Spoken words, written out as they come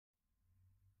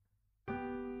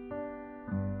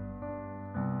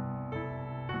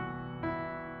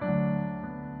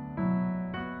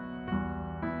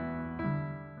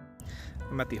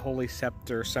I'm at the Holy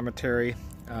Sepulchre Cemetery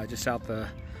just south of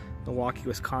Milwaukee,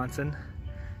 Wisconsin,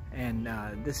 and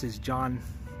this is John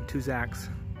Matuszak's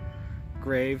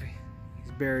grave.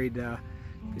 He's buried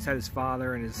beside his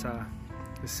father and his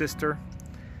sister.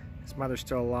 His mother's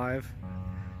still alive.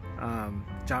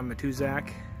 John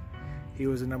Matuszak, he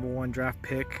was the #1 draft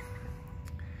pick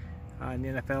in the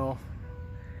NFL.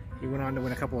 He went on to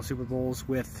win a couple of Super Bowls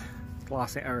with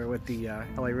the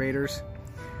LA Raiders.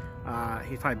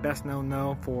 He's probably best known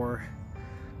though for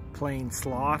playing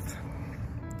Sloth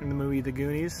in the movie The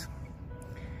Goonies.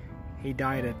 He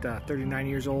died at 39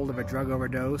 years old of a drug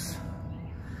overdose,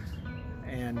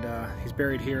 and he's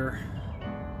buried here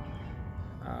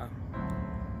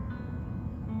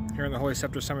in the Holy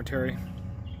Sepulchre Cemetery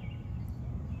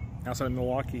outside of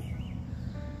Milwaukee.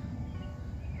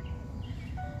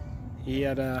 He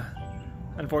had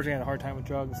unfortunately had a hard time with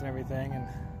drugs and everything, and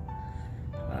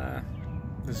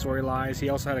the story lies, he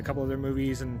also had a couple other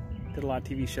movies and did a lot of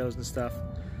TV shows and stuff.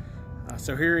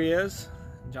 So here he is,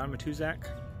 John Matuszak,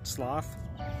 Sloth,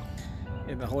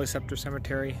 in the Holy Sepulchre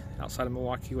Cemetery outside of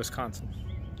Milwaukee, Wisconsin.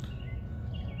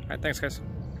 Alright, thanks guys.